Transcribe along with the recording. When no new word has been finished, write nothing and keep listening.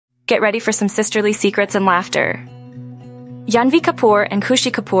Get ready for some sisterly secrets and laughter. Janhvi Kapoor and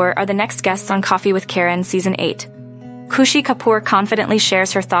Khushi Kapoor are the next guests on Coffee with Karan Season 8. Khushi Kapoor confidently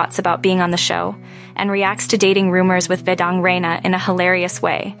shares her thoughts about being on the show and reacts to dating rumors with Vedang Raina in a hilarious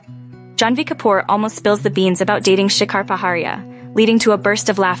way. Janhvi Kapoor almost spills the beans about dating Shikhar Paharia, leading to a burst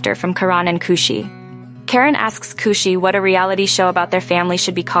of laughter from Karan and Khushi. Karan asks Khushi what a reality show about their family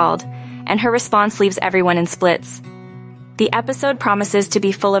should be called, and her response leaves everyone in splits. The episode promises to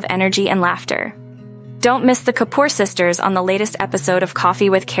be full of energy and laughter. Don't miss the Kapoor sisters on the latest episode of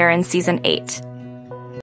Coffee with Karan Season 8.